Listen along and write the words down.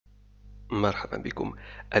مرحبا بكم.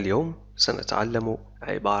 اليوم سنتعلم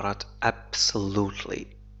عبارة absolutely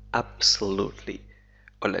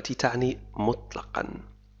والتي تعني مطلقا.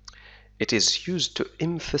 It is used to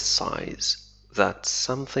emphasize that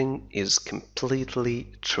something is completely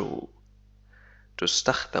true.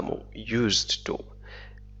 تستخدم used to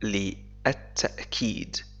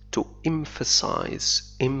للتأكيد to emphasize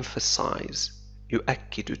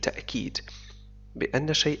يؤكد تأكيد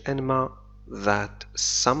بأن شيئا ما that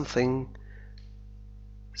something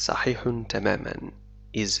صحيح تماما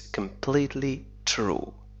is completely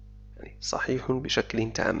true يعني صحيح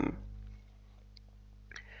بشكل تام.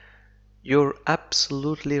 You're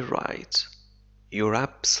absolutely right. You're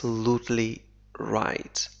absolutely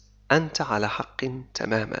right. أنت على حق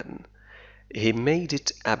تماما. He made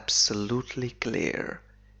it absolutely clear.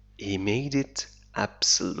 He made it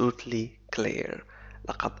absolutely clear.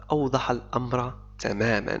 لقد أوضح الأمر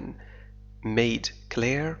تماما. Made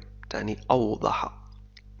clear تعني أوضح.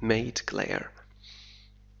 Made clear.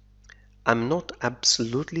 I'm not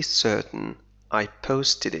absolutely certain I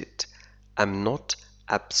posted it. I'm not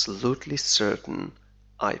absolutely certain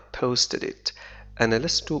I posted it. أنا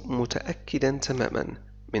لست متأكدا تماما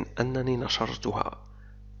من أنني نشرتها.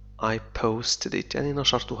 I posted it يعني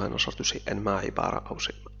نشرت شيئا ما عبارة أو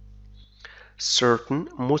شيء.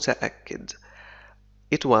 Certain متأكد.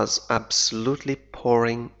 It was absolutely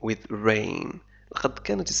pouring with rain. لقد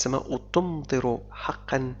كانت السماء تمطر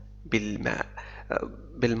حقا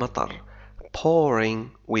بالمطر. Pouring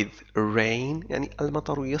with rain يعني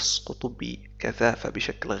المطر يسقط بكثافة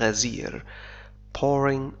بشكل غزير.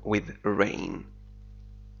 Pouring with rain.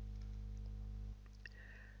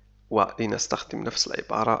 ولنستخدم نفس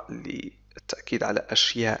العبارة للتأكيد على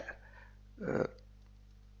أشياء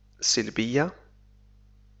سلبية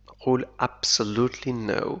نقول absolutely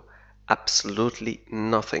no, absolutely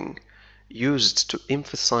nothing, used to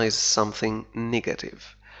emphasize something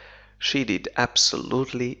negative. She did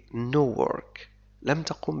absolutely no work. لم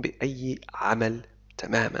تقم بأي عمل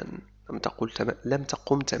تماما. لم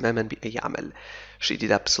تقم تماما بأي عمل. She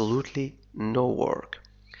did absolutely no work.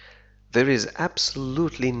 There is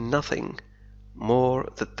absolutely nothing more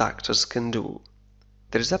the doctors can do.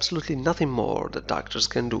 There is absolutely nothing more the doctors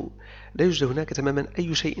can do. لا يوجد هناك تماما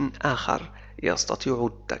أي شيء آخر يستطيع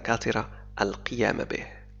الدكاترة القيام به.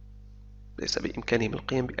 ليس بإمكانهم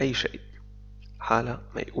القيام بأي شيء. حالة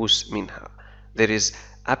ميؤوس منها. There is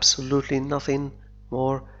absolutely nothing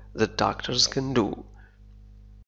more the doctors can do.